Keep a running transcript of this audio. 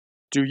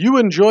Do you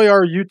enjoy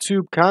our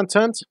YouTube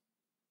content?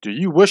 Do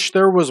you wish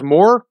there was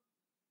more?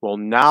 Well,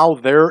 now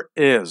there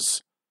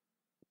is.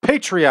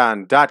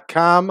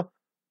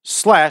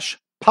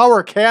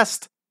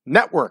 Patreon.com/PowerCast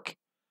Network.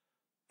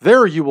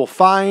 There you will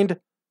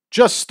find,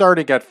 just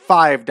starting at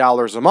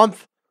 $5 a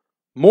month,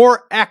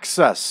 more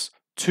access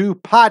to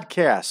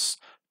podcasts,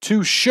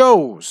 to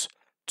shows,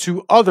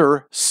 to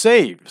other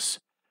saves.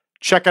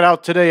 Check it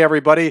out today,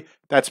 everybody.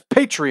 That's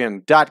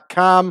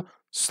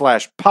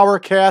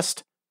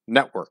patreon.com/PowerCast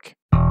Network.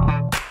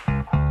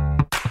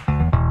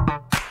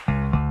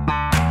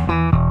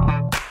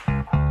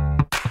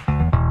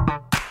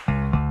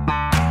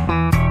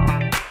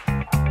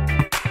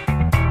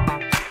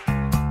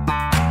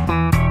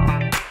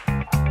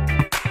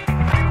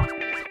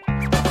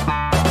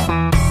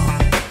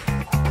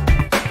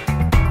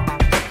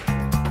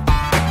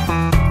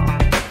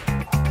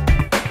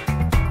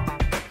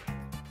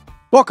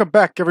 Welcome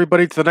back,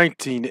 everybody, to the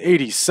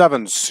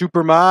 1987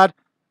 Supermod.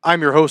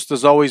 I'm your host,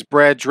 as always,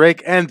 Brad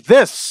Drake, and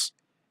this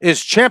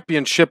is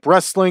Championship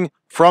Wrestling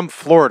from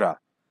Florida.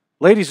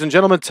 Ladies and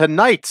gentlemen,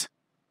 tonight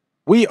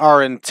we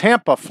are in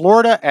Tampa,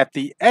 Florida at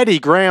the Eddie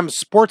Graham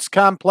Sports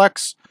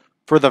Complex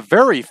for the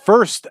very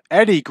first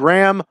Eddie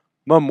Graham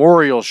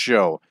Memorial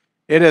Show.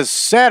 It is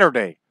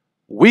Saturday,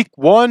 week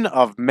 1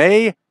 of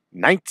May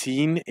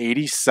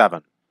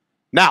 1987.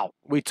 Now,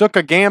 we took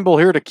a gamble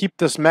here to keep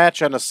this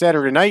match on a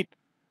Saturday night,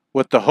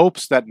 with the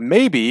hopes that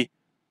maybe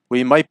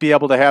we might be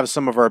able to have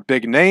some of our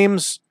big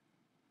names.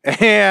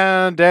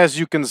 And as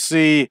you can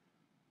see,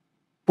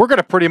 we're going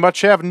to pretty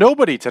much have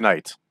nobody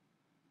tonight.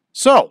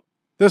 So,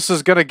 this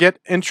is going to get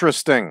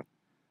interesting.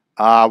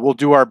 We'll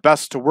do our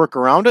best to work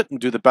around it and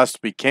do the best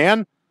we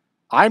can.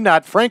 I'm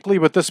not, frankly,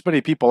 with this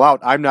many people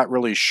out, I'm not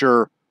really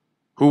sure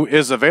who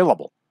is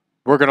available.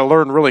 We're going to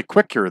learn really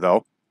quick here,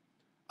 though.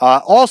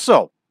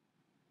 Also,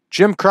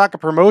 Jim Crockett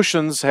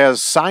Promotions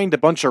has signed a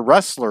bunch of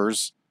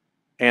wrestlers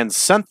and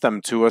sent them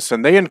to us,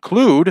 and they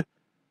include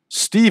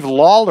Steve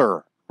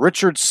Lawler,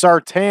 Richard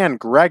Sartan,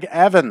 Greg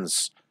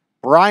Evans,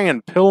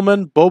 Brian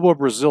Pillman, Bobo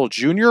Brazil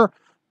Jr.,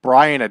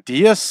 Brian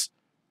Adias,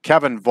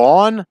 Kevin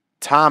Vaughn,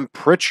 Tom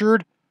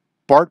Pritchard,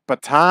 Bart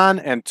Baton,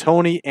 and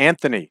Tony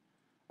Anthony.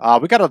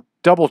 We got a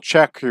double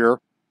check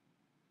here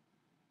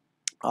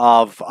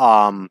of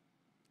Tom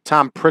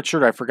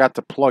Pritchard. I forgot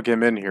to plug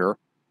him in here.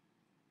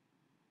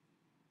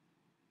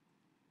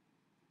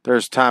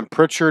 There's Tom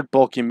Pritchard,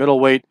 bulky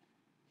middleweight.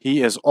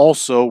 He is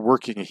also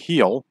working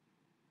heel,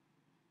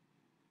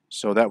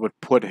 so that would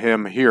put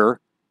him here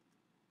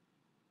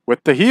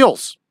with the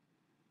heels.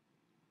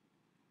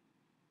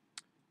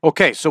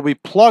 Okay, so we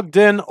plugged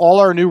in all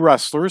our new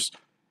wrestlers.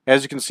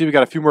 As you can see, we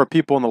got a few more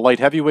people in the light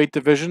heavyweight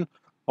division,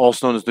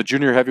 also known as the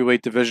junior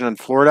heavyweight division in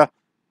Florida,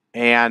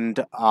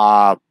 and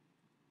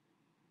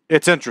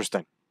it's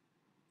interesting.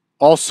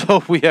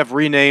 Also, we have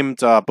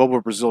renamed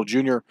Bobo Brazil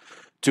Jr.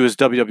 to his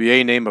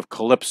WWA name of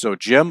Calypso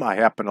Jim. I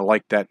happen to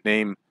like that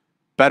name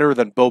better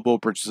than Bobo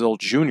Brazil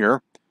Jr.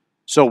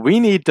 So we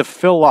need to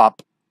fill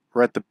up.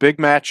 We're at the big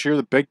match here,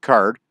 the big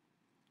card.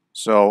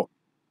 So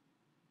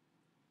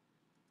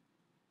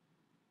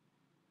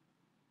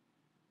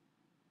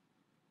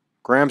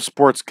Graham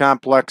Sports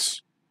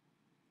Complex.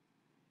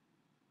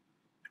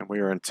 And we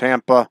are in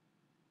Tampa.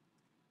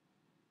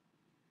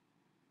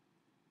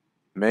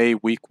 May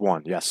week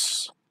 1,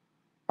 yes.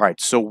 All right,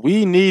 so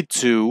we need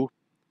to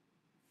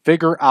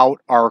figure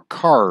out our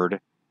card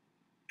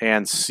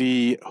and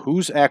see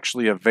who's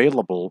actually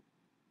available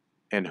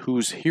and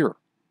who's here.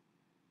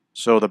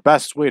 So the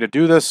best way to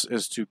do this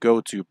is to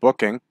go to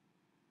booking,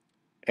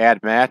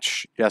 add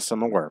match. Yes,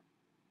 I'm aware.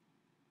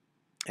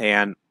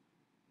 And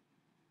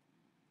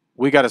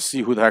we got to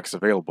see who the heck's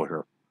available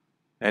here.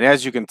 And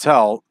as you can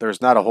tell, there's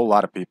not a whole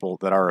lot of people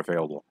that are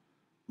available.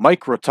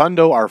 Mike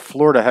Rotundo, our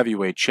Florida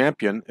heavyweight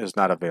champion, is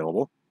not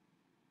available.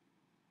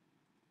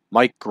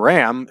 Mike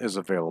Graham is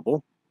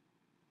available.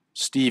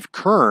 Steve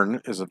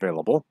Kern is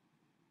available.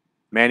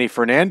 Manny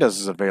Fernandez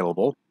is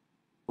available.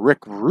 Rick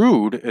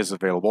Rude is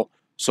available.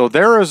 So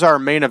there is our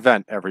main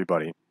event,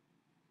 everybody.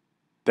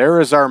 There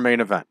is our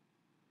main event.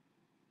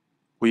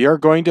 We are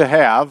going to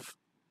have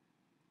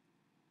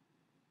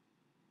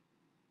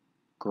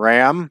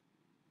Graham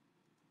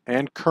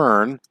and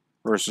Kern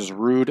versus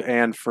Rude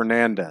and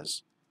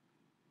Fernandez.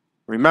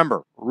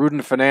 Remember, Rude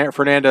and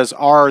Fernandez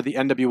are the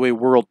NWA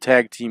World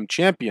Tag Team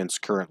Champions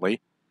currently.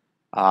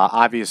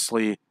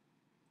 Obviously,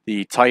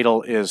 the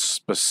title is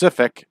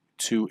specific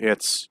to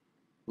its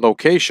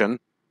location.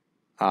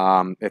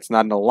 It's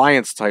not an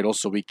alliance title,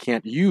 so we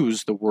can't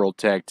use the World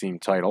Tag Team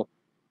title.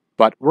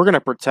 But we're going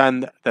to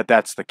pretend that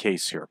that's the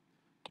case here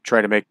to try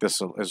to make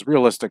this as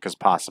realistic as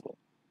possible.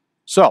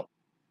 So,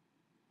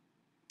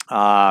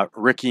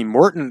 Ricky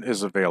Morton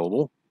is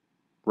available.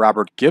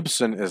 Robert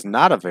Gibson is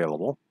not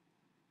available.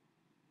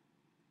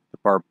 The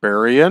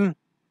Barbarian.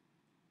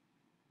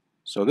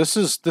 So this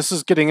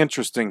is getting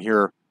interesting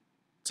here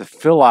to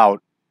fill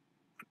out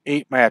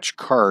 8-match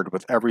card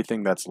with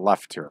everything that's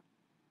left here.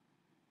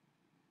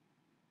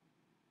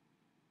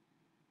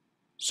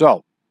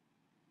 So,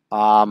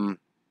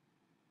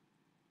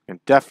 can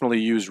definitely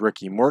use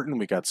Ricky Morton.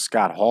 We got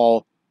Scott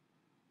Hall,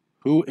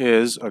 who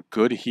is a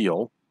good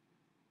heel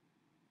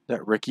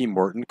that Ricky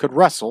Morton could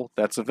wrestle.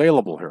 That's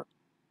available here.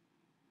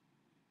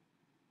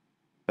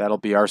 That'll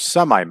be our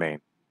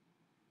semi-main.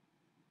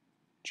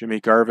 Jimmy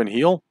Garvin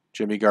heel.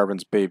 Jimmy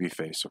Garvin's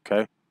babyface,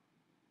 okay?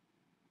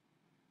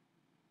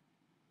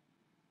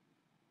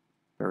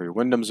 Barry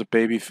Windham's a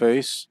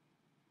babyface.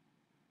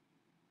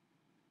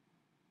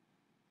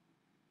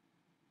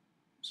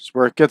 This is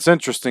where it gets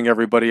interesting,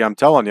 everybody, I'm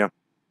telling you.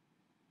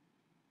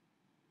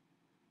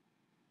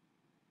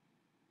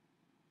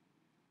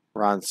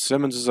 Ron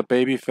Simmons is a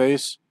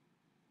babyface.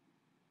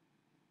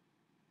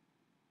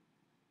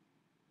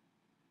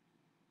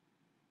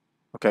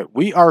 Okay,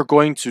 we are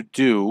going to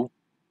do...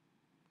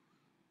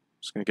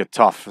 It's going to get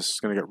tough. This is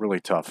going to get really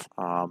tough.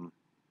 Got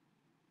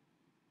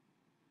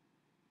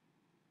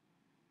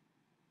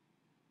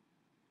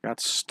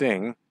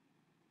Sting.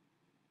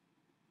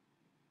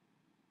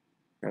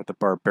 Got the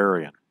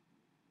Barbarian.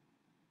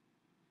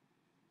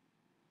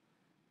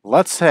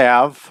 Let's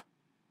have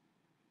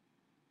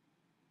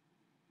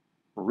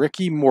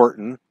Ricky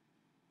Morton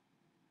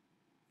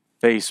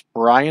face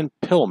Brian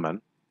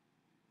Pillman,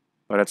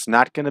 but it's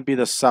not going to be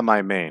the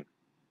semi-main.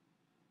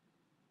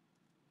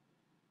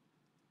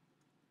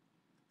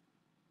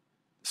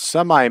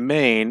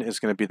 Semi-main is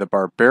going to be the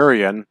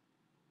Barbarian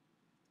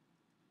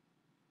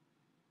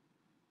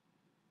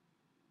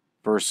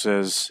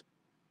versus...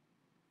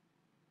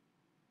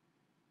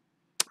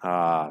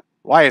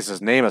 why is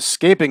his name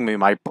escaping me?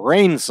 My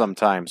brain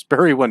sometimes.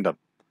 Barry Windham.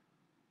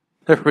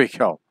 There we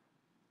go.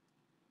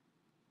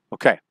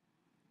 Okay.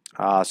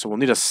 So we'll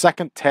need a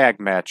second tag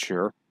match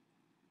here,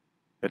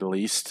 at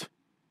least.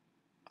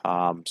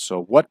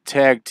 So what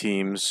tag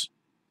teams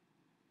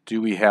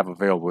do we have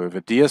available? We have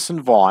Adias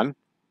and Vaughn,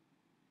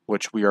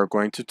 which we are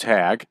going to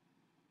tag.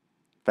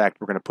 In fact,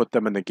 we're going to put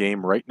them in the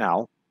game right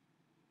now.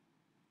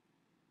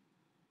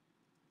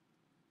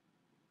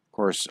 Of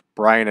course,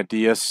 Brian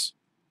Adias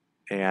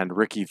and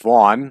Ricky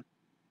Vaughn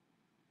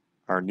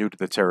are new to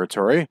the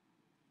territory.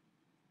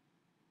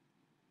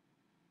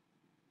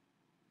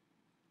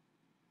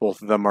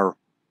 Both of them are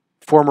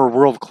former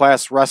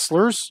world-class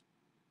wrestlers,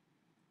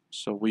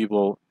 so we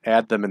will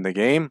add them in the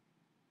game.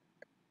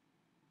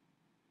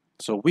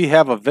 So we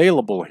have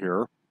available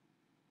here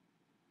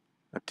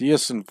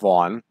Adias and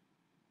Vaughn.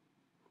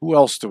 Who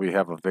else do we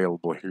have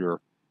available here,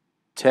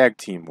 tag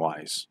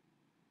team-wise?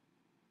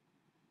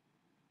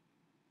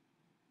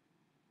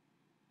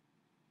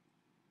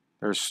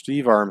 There's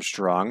Steve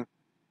Armstrong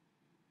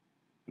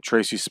and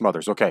Tracy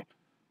Smothers. Okay,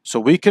 so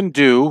we can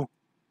do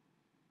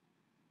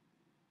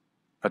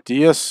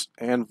Adias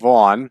and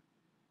Vaughn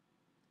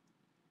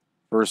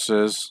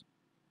versus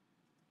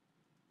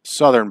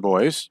Southern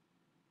Boys.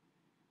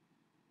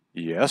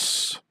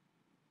 Yes.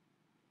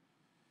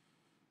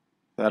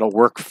 That'll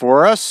work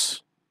for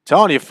us.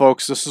 Telling you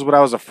folks, this is what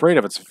I was afraid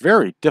of. It's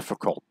very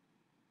difficult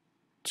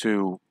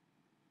to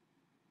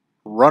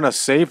run a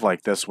save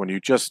like this when you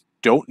just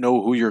don't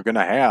know who you're going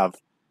to have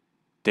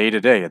day to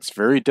day. It's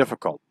very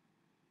difficult.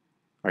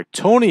 All right,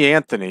 Tony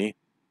Anthony,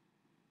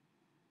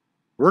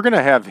 we're going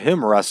to have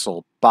him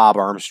wrestle Bob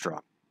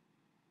Armstrong.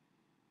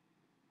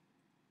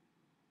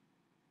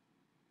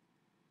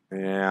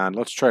 And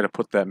let's try to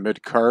put that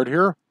mid-card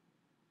here.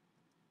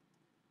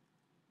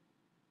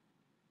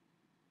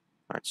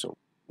 All right, so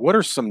what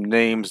are some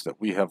names that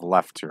we have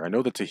left here? I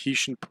know the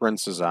Tahitian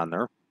Prince is on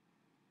there.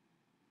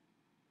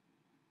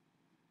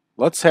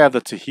 Let's have the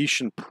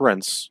Tahitian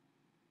Prince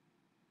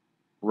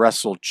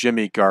wrestle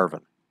Jimmy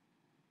Garvin.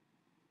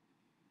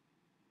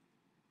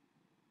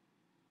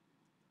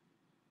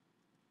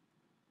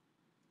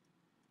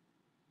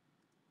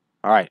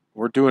 All right,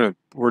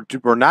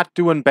 we're not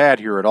doing bad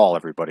here at all,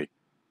 everybody.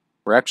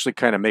 We're actually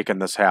kind of making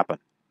this happen.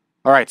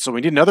 All right, so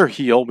we need another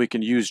heel. We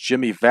can use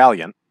Jimmy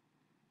Valiant.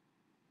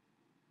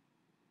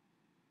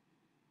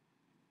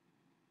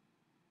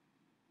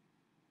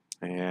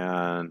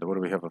 And what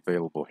do we have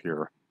available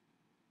here?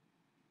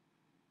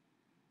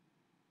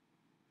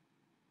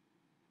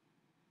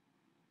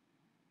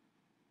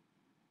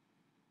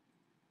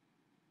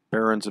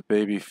 Baron's a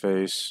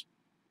babyface.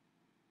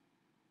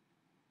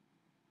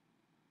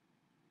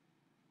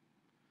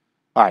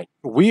 All right,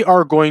 we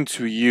are going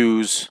to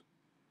use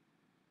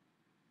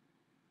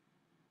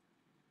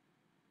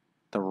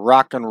the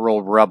Rock and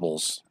Roll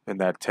Rebels in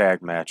that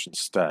tag match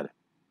instead.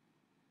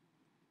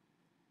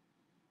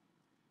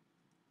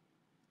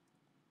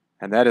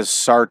 And that is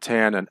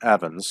Sartan and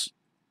Evans.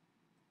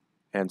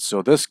 And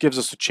so this gives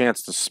us a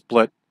chance to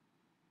split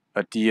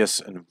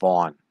Adias and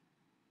Vaughn.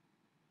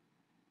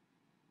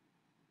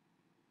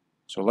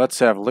 So let's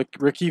have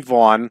Ricky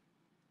Vaughn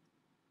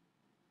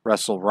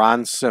wrestle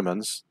Ron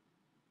Simmons.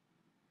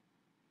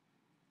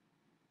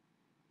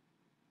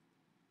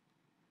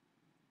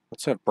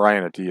 Let's have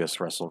Brian Adias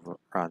wrestle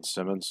Ron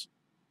Simmons.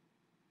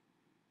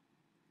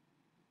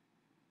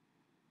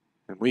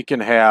 And we can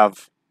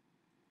have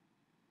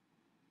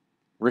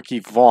Ricky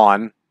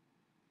Vaughn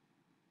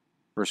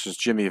versus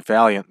Jimmy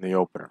Valiant in the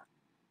opener.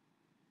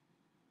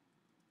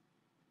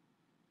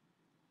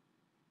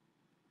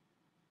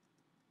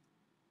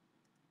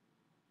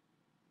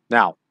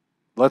 Now,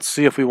 let's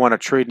see if we want to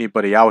trade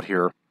anybody out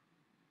here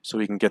so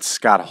we can get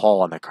Scott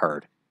Hall on the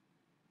card.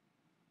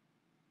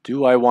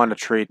 Do I want to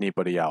trade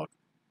anybody out?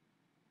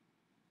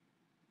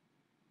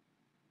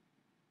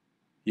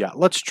 Yeah,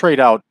 let's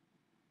trade out.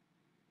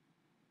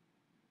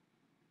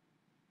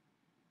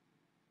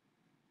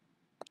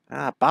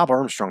 Bob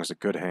Armstrong's a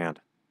good hand.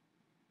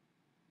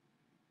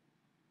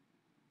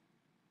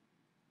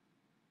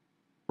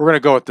 We're going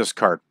to go with this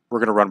card. We're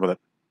going to run with it.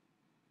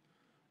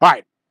 All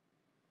right.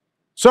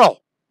 So,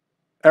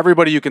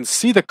 everybody, you can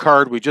see the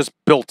card. We just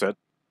built it.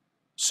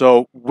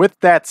 So, with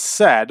that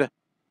said,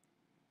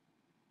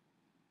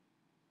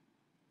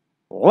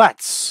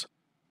 let's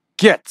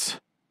get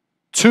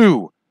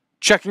to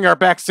checking our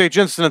backstage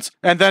incidents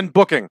and then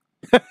booking.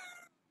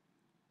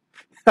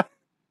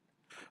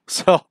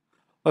 So,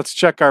 let's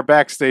check our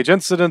backstage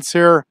incidents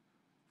here.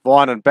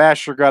 Vaughn and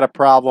Basher got a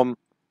problem.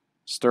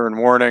 Stern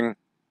warning.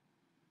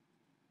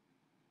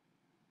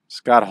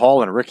 Scott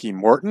Hall and Ricky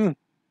Morton.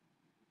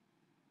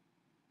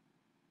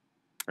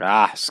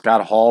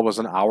 Scott Hall was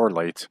an hour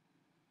late.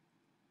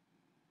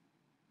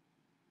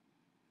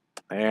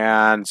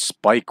 And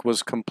Spike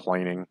was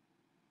complaining.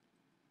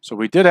 So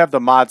we did have the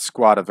mod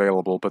squad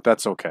available, but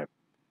that's okay.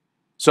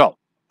 So,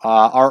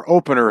 our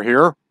opener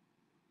here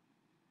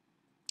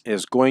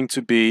is going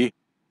to be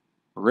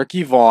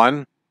Ricky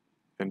Vaughn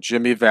and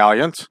Jimmy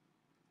Valiant.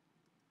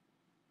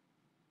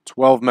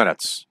 12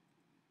 minutes.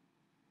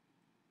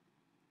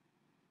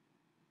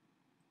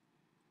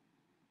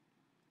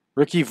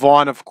 Ricky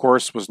Vaughn, of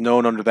course, was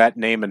known under that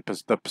name in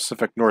the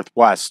Pacific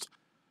Northwest.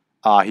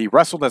 He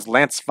wrestled as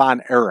Lance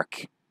Von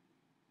Erich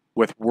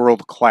with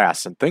World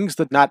Class, and things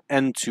did not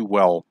end too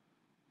well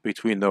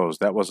between those.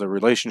 That was a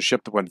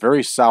relationship that went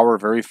very sour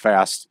very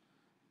fast,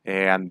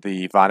 and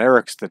the Von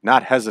Erichs did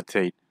not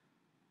hesitate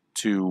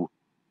to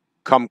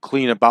come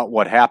clean about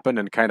what happened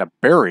and kind of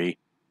bury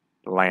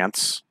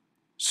Lance.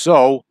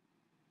 So,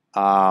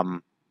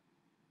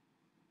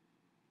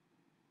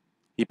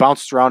 he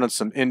bounced around in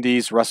some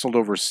indies, wrestled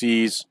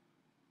overseas,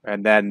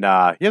 and then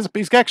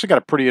he's actually got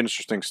a pretty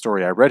interesting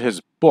story. I read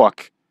his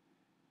book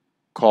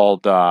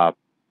called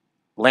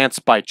Lance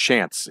by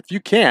Chance. If you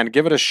can,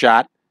 give it a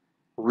shot.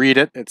 Read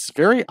it. It's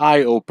very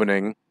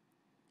eye-opening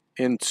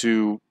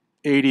into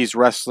 80s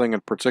wrestling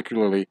and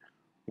particularly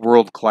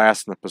World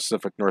Class in the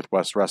Pacific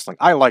Northwest wrestling.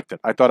 I liked it.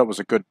 I thought it was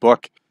a good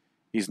book.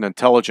 He's an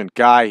intelligent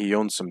guy. He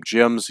owns some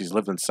gyms. He's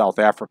lived in South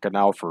Africa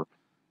now for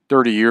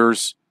 30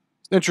 years.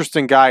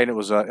 Interesting guy, and it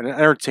was an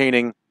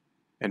entertaining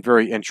and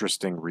very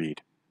interesting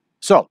read.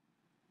 So,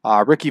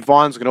 Ricky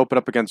Vaughn's going to open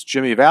up against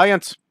Jimmy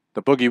Valiant,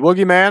 the Boogie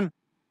Woogie Man,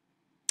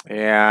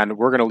 and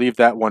we're going to leave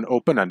that one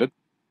open-ended.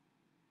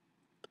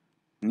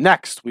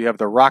 Next, we have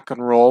the Rock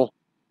and Roll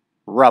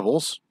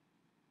Rebels,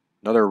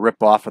 another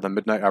ripoff of the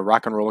Midnight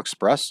Rock and Roll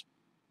Express,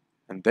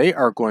 and they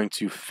are going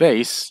to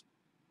face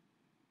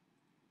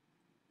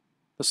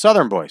the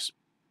Southern Boys.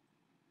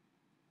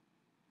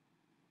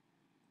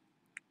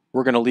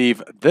 We're going to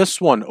leave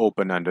this one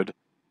open-ended.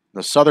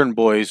 The Southern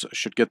Boys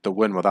should get the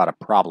win without a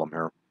problem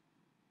here.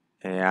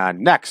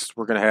 And next,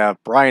 we're going to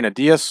have Brian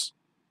Adias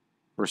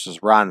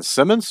versus Ron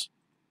Simmons.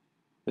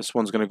 This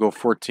one's going to go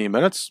 14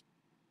 minutes.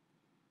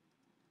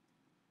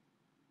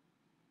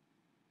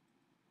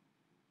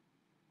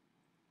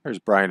 There's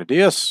Brian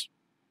Adias.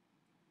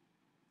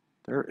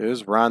 There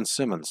is Ron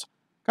Simmons.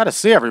 Got to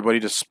see everybody,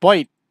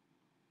 despite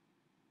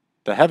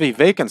the heavy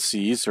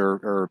vacancies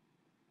or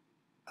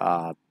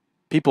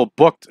people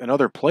booked in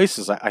other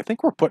places, I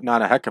think we're putting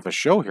on a heck of a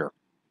show here.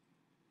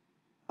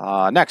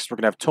 Next, we're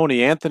going to have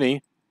Tony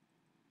Anthony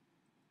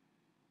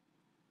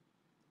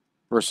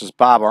versus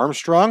Bob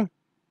Armstrong.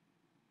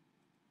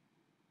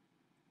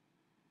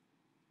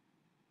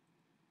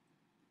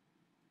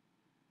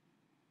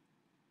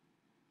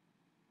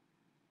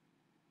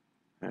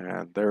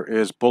 And there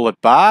is Bullet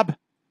Bob.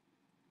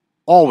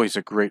 Always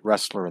a great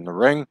wrestler in the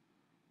ring.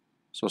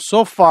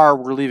 So far,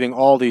 we're leaving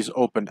all these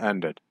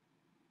open-ended.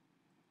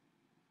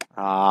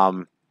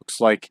 Looks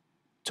like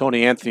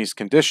Tony Anthony's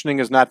conditioning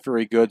is not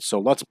very good, so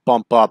let's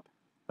bump up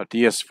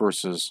Adias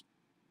versus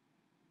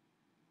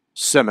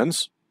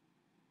Simmons.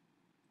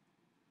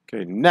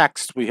 Okay,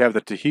 next we have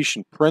the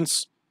Tahitian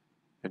Prince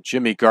and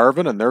Jimmy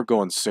Garvin, and they're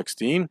going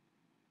 16.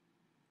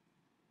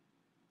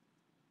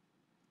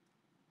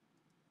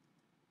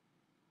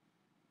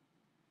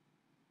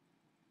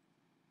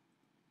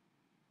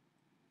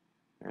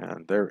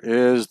 And there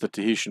is the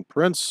Tahitian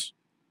Prince.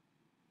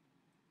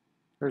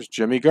 There's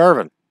Jimmy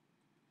Garvin.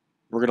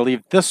 We're going to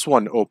leave this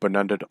one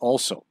open-ended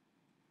also.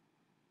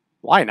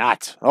 Why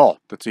not? Oh,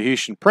 the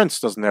Tahitian Prince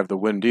doesn't have the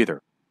wind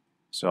either.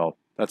 So,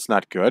 that's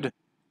not good.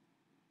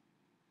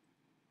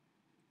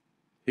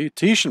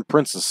 Tahitian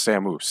Prince is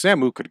Samu.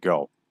 Samu could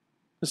go.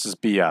 This is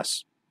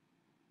BS.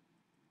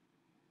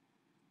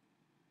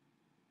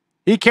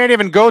 He can't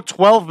even go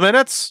 12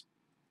 minutes?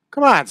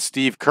 Come on,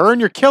 Steve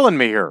Kern, you're killing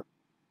me here.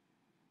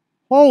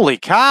 Holy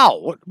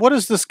cow, what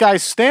is this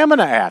guy's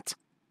stamina at?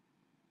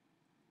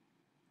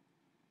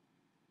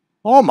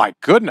 Oh my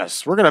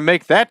goodness, we're going to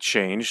make that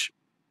change.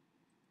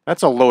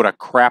 That's a load of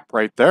crap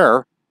right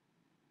there.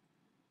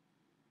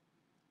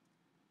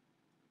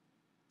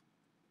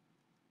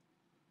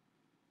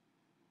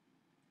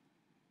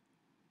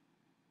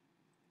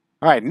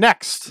 All right,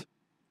 next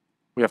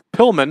we have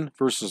Pillman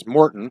versus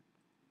Morton.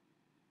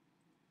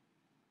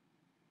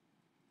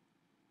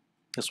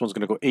 This one's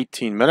going to go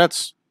 18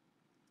 minutes.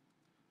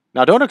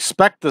 Now, don't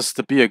expect this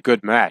to be a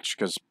good match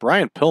because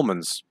Brian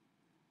Pillman's,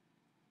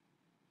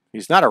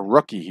 he's not a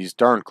rookie. He's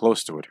darn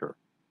close to it here.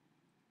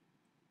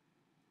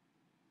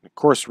 Of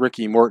course,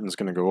 Ricky Morton's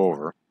going to go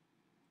over.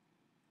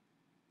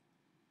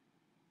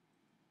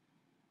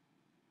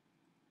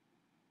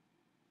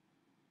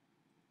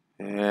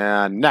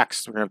 And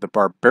next, we're going to have the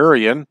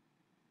Barbarian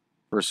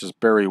versus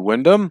Barry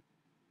Windham.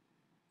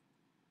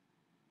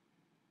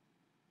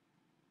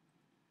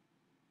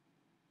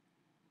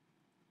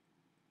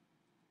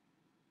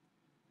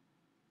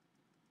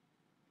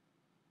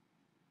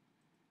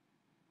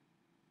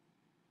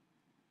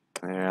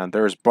 And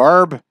there's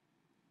Barb.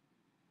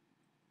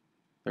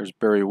 There's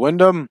Barry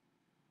Windham.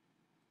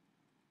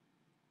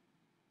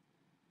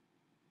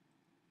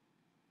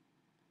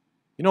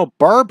 You know,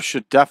 Barb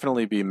should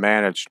definitely be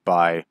managed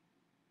by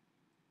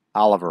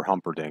Oliver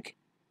Humperdinck.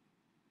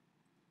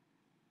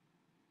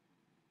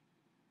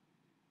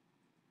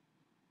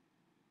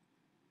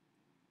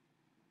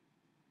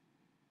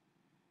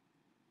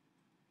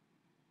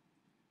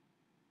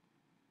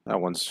 That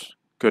one's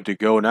good to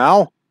go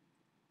now.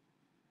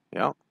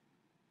 Yeah.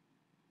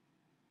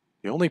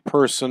 The only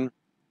person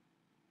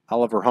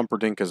Oliver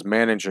Humperdinck is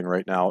managing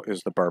right now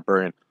is the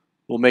Barbarian.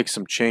 We'll make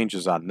some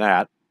changes on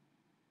that.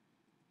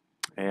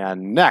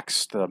 And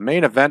next, the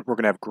main event, we're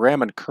going to have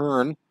Graham and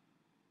Kern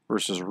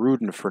versus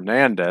Rude and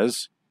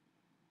Fernandez.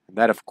 And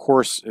that, of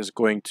course, is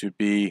going to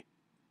be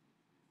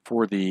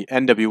for the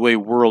NWA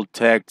World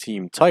Tag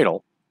Team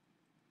title.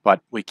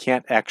 But we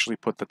can't actually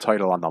put the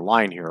title on the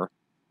line here.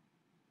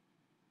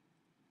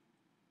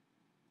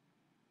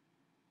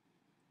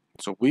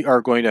 So we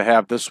are going to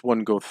have this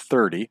one go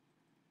 30.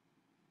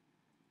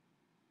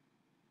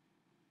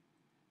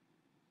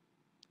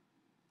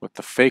 With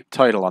the fake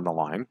title on the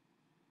line.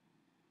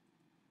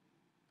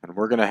 And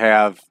we're going to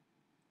have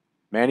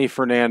Manny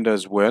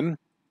Fernandez win.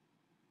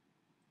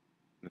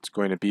 It's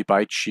going to be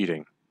by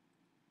cheating.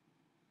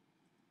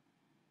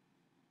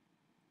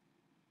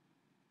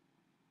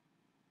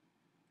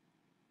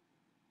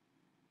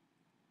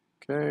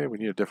 Okay, we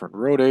need a different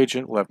road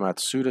agent. We'll have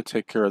Matsuda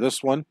take care of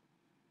this one.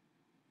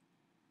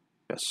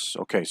 Yes,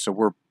 okay, so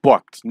we're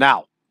booked.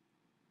 Now,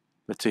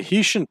 the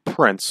Tahitian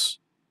Prince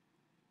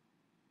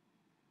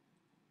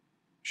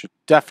should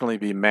definitely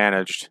be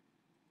managed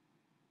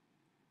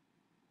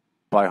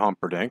by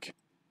Humperdinck.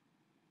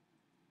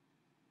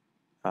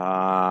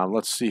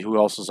 Let's see who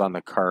else is on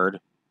the card.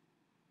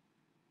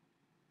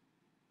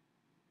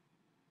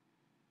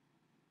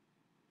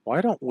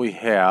 Why don't we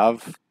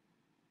have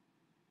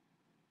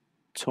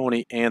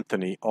Tony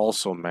Anthony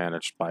also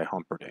managed by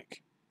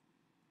Humperdinck?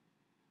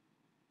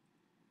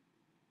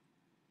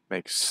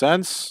 Makes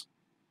sense.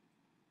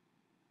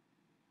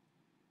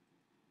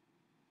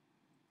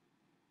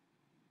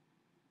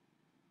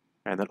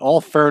 And in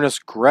all fairness,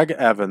 Greg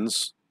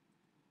Evans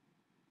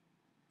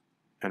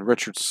and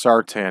Richard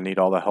Sartan need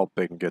all the help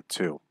they can get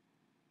too.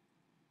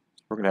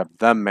 We're going to have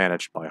them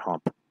managed by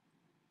Hump.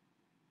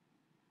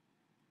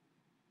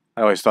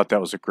 I always thought that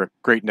was a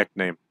great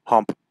nickname,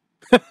 Hump.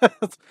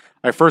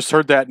 I first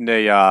heard that in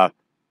a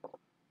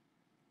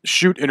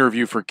shoot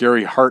interview for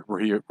Gary Hart where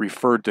he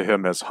referred to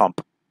him as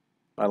Hump.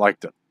 I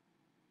liked it.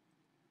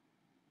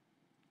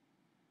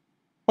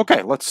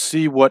 Okay, let's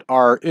see what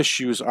our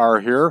issues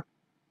are here.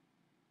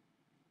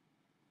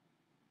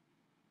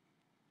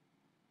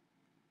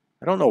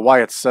 I don't know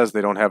why it says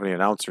they don't have any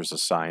announcers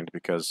assigned,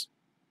 because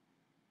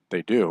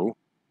they do.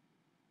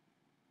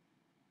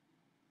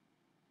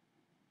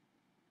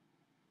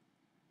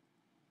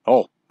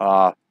 Oh,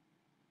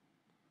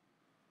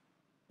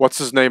 what's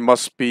his name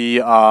must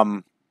be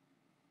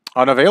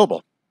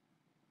unavailable.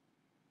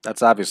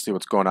 That's obviously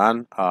what's going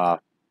on.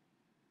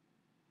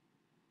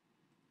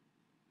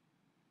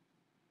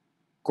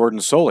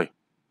 Gordon Soley.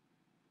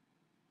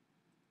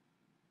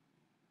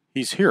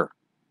 He's here.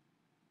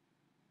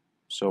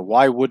 So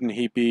why wouldn't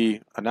he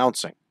be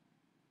announcing?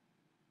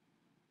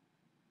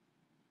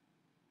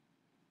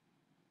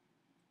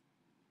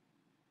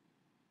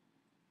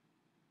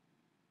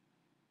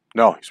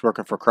 No, he's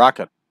working for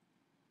Crockett.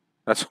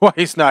 That's why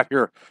he's not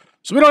here.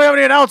 So we don't have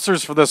any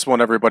announcers for this one,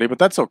 everybody, but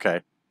that's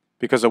okay,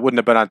 because it wouldn't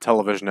have been on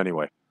television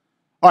anyway.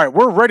 All right,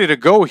 we're ready to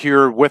go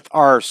here with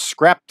our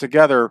scrapped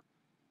together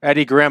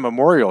Eddie Graham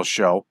Memorial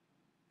Show,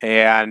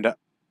 and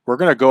we're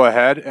going to go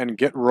ahead and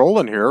get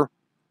rolling here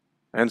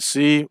and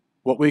see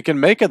what we can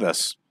make of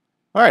this.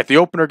 All right, the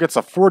opener gets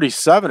a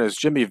 47 as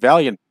Jimmy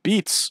Valiant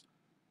beats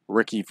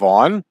Ricky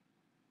Vaughn.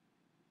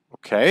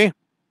 Okay.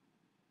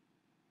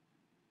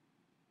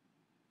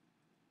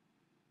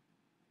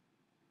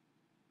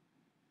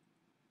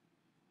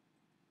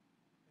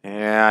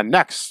 And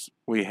next,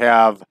 we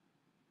have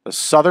the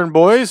Southern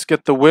Boys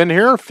get the win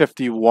here,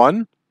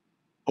 51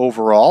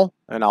 overall,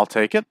 and I'll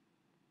take it.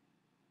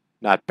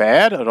 Not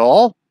bad at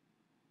all.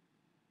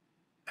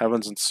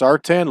 Evans and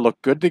Sartan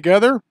look good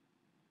together.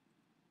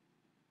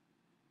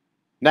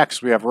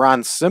 Next, we have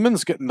Ron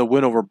Simmons getting the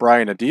win over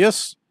Brian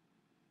Adias.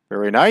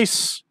 Very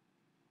nice.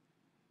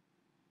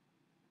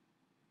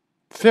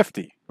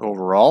 50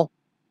 overall.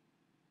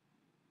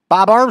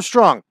 Bob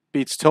Armstrong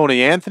beats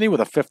Tony Anthony with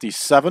a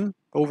 57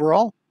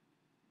 overall.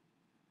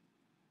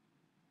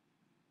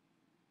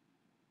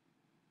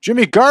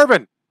 Jimmy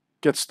Garvin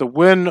gets the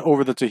win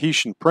over the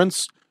Tahitian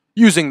Prince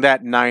using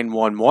that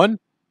 911.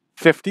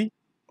 50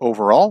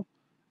 overall.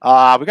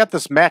 We got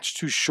this match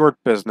too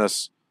short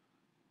business.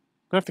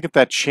 I'm going to have to get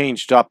that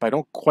changed up. I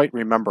don't quite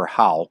remember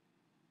how.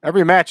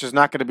 Every match is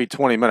not going to be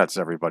 20 minutes,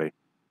 everybody.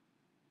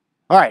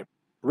 All right.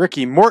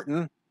 Ricky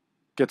Morton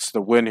gets the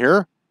win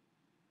here.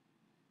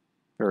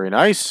 Very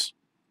nice.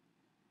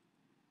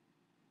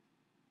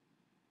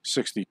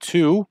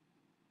 62.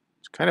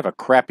 It's kind of a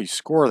crappy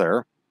score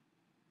there.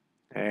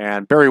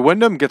 And Barry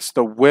Windham gets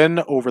the win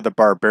over the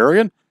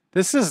Barbarian.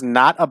 This is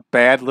not a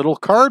bad little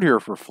card here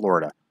for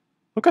Florida.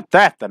 Look at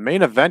that. The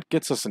main event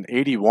gets us an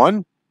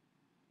 81.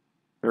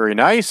 Very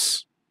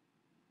nice.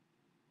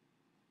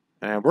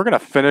 And we're going to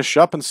finish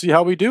up and see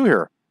how we do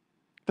here.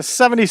 The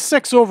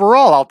 76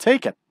 overall, I'll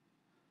take it.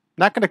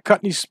 Not going to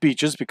cut any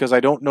speeches because I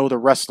don't know the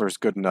wrestlers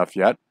good enough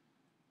yet.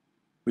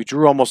 We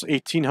drew almost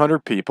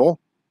 1,800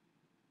 people.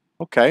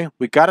 Okay,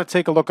 we got to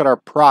take a look at our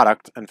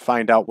product and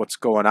find out what's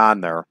going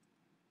on there.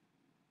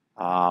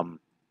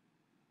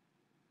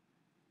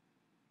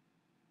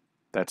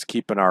 That's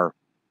keeping our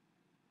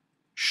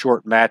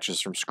short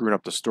matches from screwing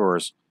up the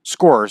scores.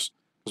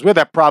 Because we had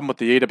that problem with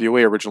the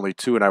AWA originally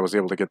too, and I was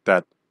able to get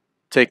that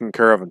taken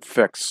care of and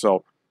fixed.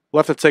 So we'll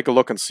have to take a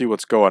look and see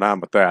what's going on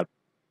with that.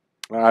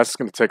 This is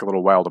going to take a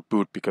little while to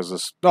boot because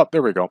this... Oh,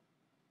 there we go.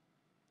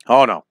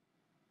 Oh, no.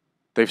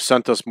 They've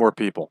sent us more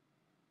people.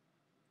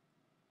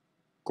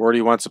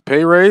 Gordy wants a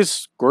pay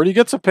raise. Gordy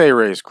gets a pay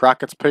raise.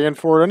 Crockett's paying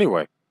for it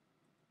anyway.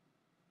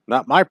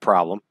 Not my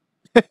problem.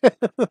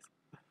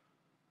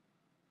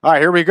 All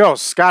right, here we go.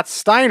 Scott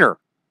Steiner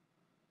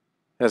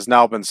has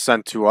now been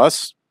sent to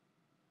us.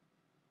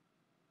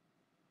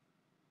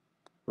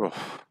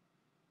 Oof.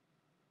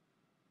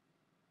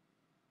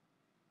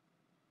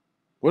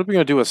 What are we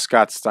going to do with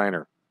Scott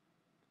Steiner?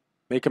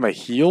 Make him a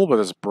heel with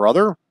his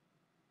brother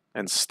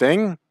and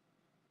Sting?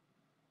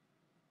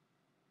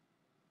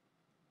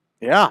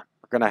 Yeah,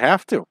 we're going to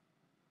have to.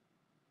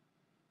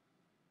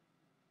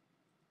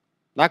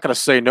 Not going to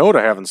say no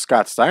to having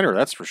Scott Steiner,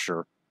 that's for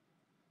sure.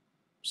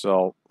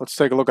 So let's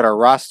take a look at our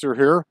roster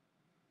here.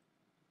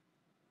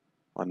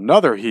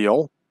 Another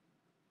heel.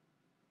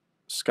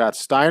 Scott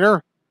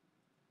Steiner.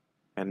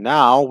 And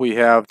now we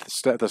have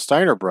the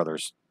Steiner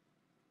brothers.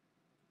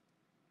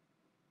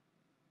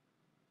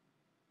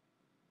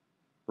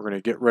 We're going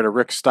to get rid of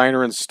Rick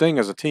Steiner and Sting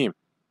as a team.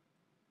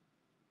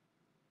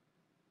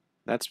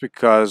 That's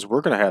because we're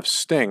going to have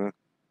Sting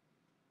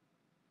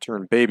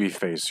turn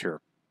babyface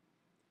here.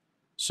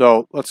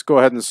 So let's go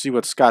ahead and see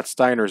what Scott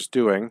Steiner's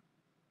doing.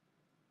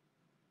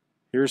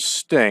 Here's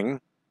Sting.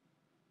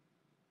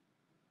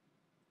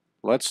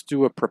 Let's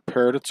do a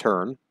prepare to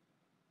turn.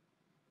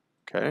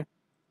 Okay.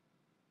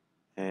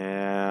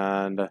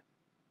 And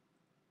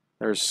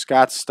there's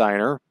Scott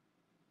Steiner.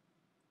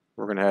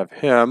 We're going to have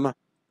him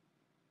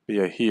be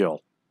a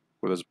heel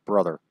with his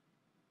brother.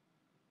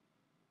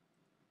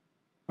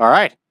 All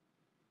right.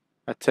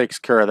 That takes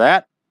care of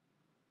that.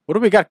 What do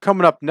we got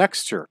coming up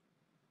next here?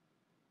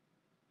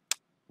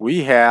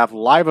 We have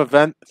live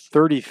event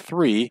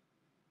 33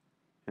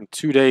 in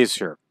 2 days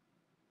here.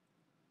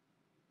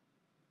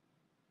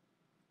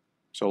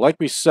 So like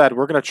we said,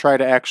 we're going to try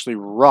to actually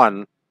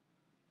run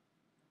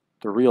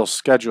the real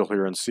schedule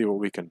here and see what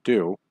we can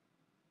do.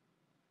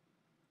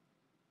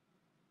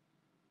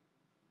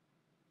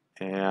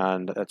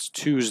 And that's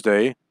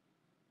Tuesday,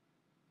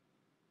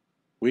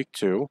 week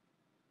 2.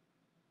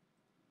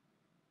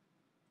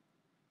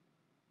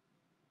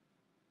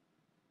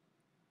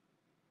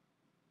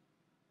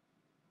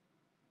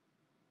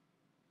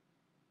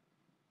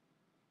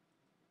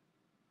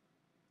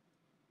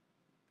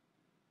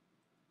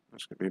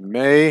 It's going to be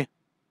May.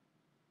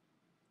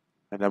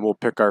 And then we'll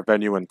pick our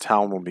venue in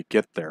town when we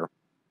get there.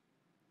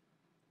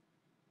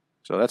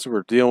 So that's what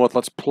we're dealing with.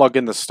 Let's plug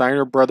in the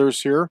Steiner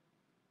brothers here.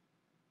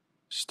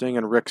 Sting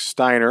and Rick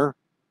Steiner.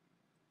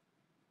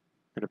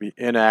 Going to be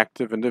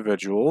inactive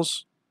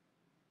individuals.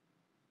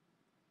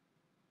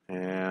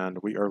 And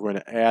we are going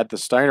to add the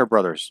Steiner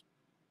brothers.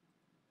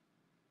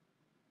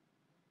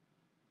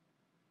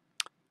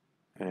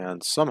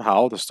 And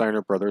somehow the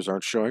Steiner brothers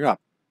aren't showing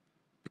up.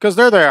 Because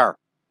there they are.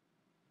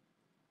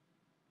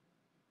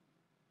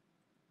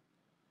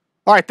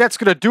 All right, that's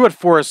going to do it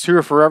for us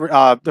here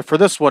for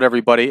this one,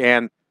 everybody.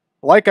 And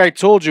like I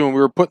told you when we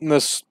were putting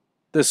this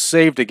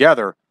save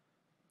together,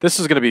 this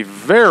is going to be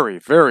very,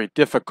 very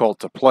difficult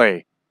to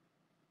play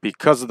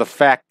because of the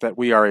fact that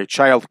we are a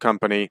child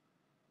company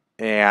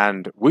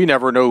and we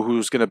never know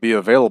who's going to be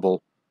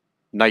available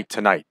night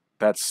to night.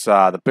 That's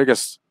the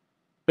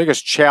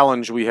biggest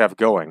challenge we have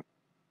going.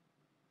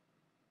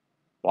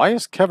 Why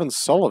is Kevin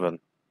Sullivan?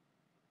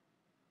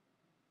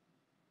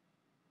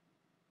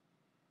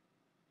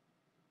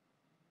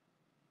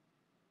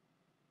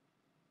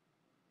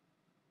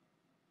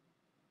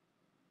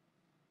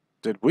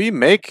 Did we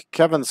make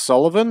Kevin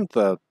Sullivan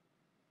the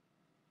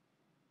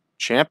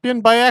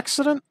champion by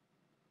accident?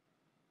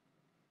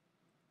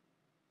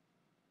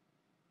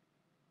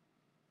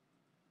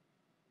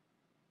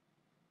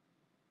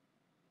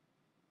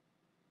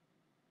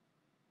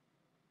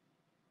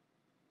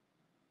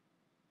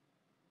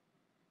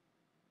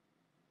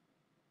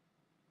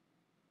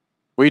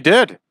 We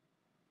did.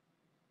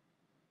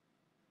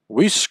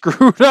 We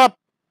screwed up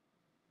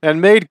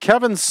and made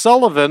Kevin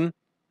Sullivan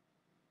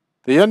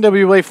the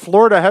NWA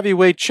Florida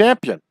Heavyweight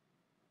Champion.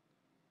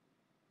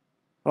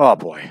 Oh,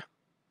 boy.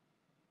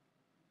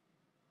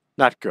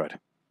 Not good.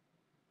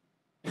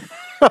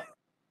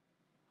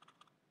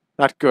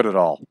 Not good at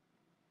all.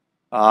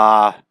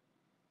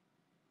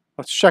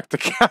 Let's check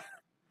the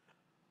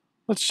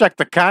let's check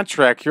the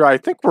contract here. I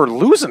think we're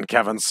losing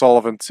Kevin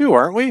Sullivan too,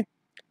 aren't we?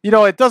 You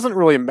know, it doesn't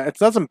really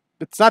it's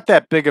not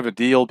that big of a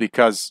deal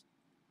because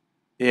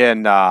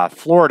in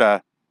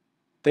Florida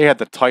they had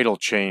the title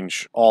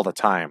change all the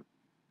time.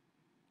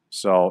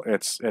 So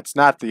it's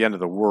not the end of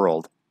the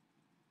world.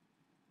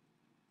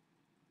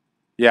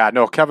 Yeah,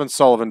 no, Kevin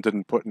Sullivan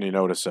didn't put any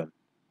notice in.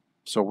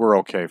 So we're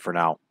okay for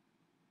now.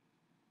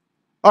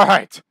 All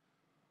right.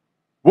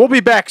 We'll be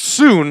back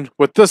soon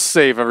with this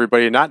save,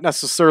 everybody. Not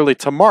necessarily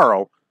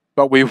tomorrow,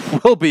 but we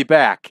will be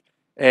back.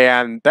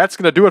 And that's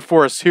going to do it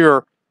for us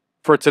here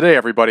for today,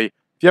 everybody.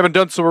 If you haven't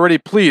done so already,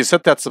 please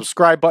hit that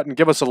subscribe button,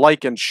 give us a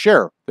like, and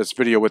share this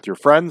video with your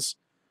friends.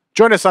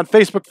 Join us on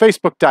Facebook,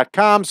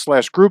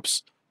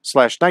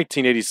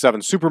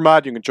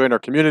 facebook.com/groups/1987supermod. You can join our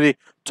community,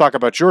 talk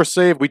about your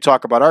save. We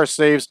talk about our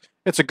saves.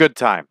 It's a good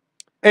time.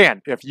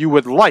 And if you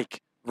would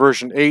like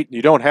version 8 and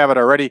you don't have it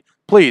already,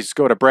 please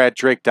go to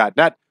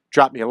braddrake.net.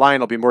 Drop me a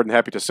line. I'll be more than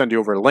happy to send you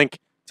over a link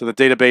to the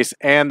database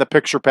and the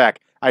picture pack.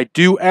 I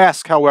do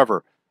ask,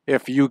 however,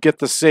 if you get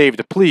the save,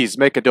 to please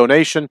make a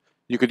donation.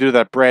 You can do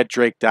that at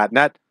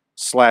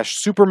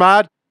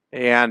braddrake.net/supermod,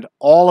 and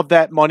all of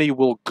that money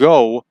will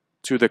go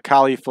to the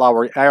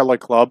Cauliflower Ally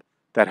Club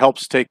that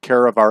helps take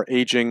care of our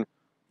aging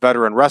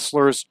veteran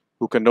wrestlers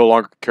who can no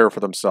longer care for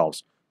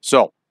themselves.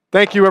 So,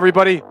 thank you,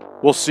 everybody.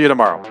 We'll see you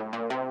tomorrow.